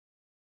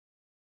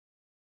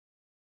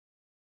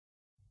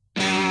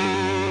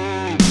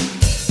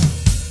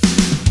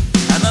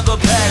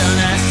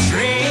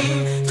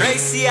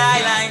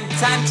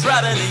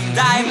traveling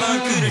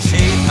diamond couldn't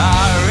shake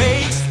our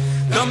race.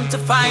 Come to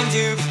find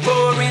you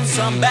pouring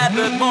some bad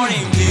but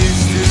morning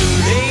tears too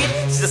late.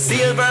 She's a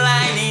silver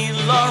lining,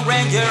 Lone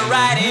Ranger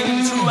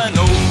riding through an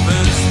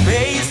open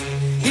space.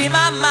 In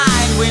my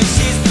mind when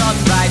she's not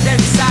right there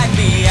beside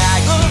me, I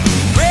go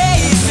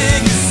crazy,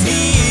 'cause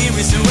here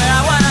is where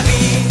I wanna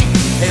be.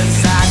 And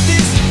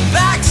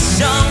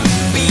satisfaction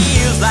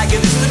feels like a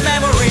distant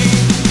memory,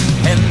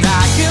 and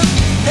I can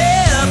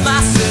help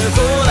myself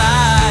all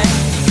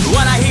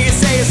what I hear you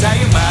say is, are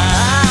you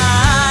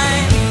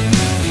mine?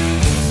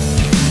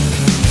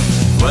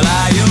 Well,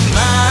 are you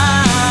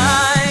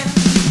mine?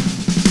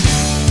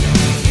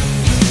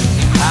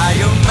 Are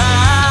you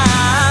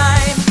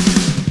mine?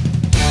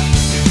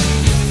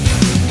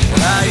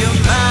 Are you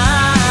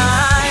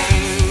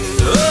mine?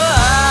 Oh.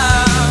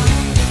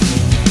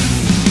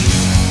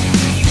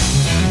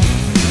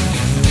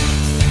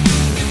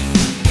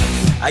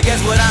 I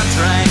guess what I'm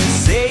trying to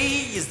say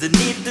is the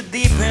need to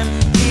deepen,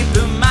 keep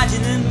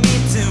imagining me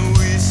to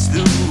wish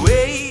the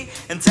way.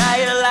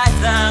 Entire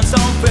lifetime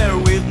somewhere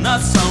with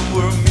not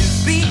somewhere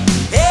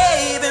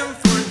misbehaving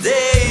for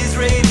days,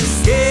 ready to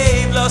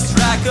escape, lost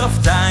track of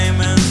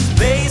time and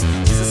space.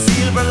 She's a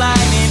silver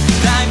lining,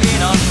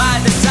 climbing on my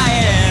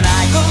desire, and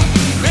I go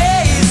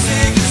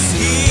crazy, 'cause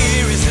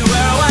here is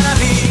where I wanna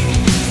be.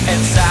 And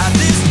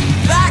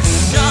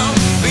satisfaction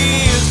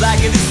feels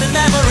like a distant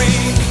memory,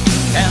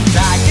 and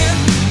I can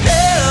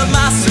help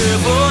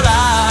myself all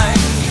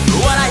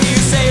what I hear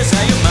you say is,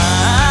 are you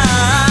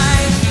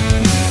mine?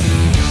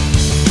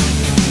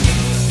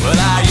 Well,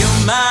 are you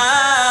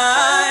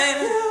mine?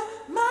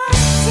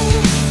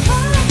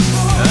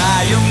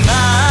 Are you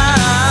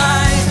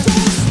mine?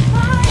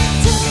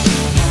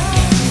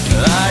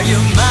 Are you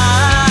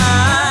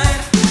mine?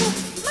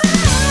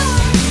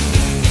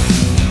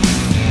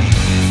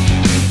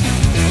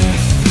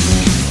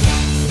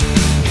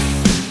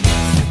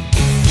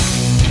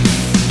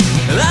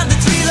 And the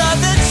thrill of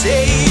the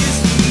chase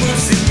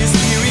moves in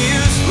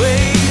mysterious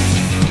ways.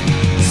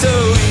 So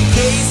in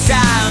case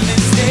I'm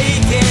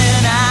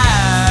mistaken,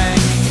 I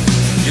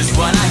just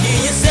wanna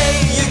hear you say,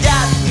 you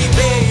got me,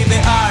 baby,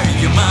 are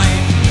you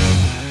mine?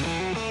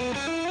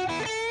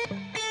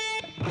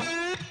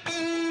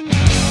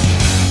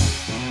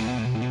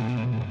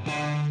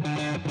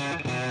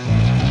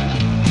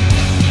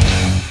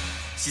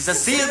 She's a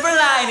silver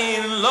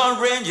lining, Lone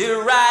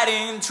Ranger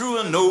riding through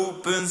an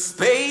open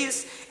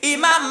space. In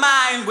my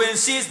mind when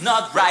she's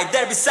not right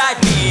there beside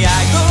me,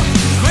 I go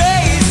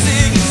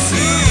crazy, 'cause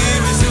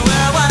here is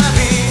where I wanna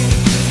be.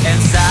 And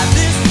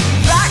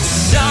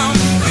satisfaction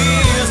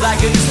feels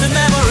like a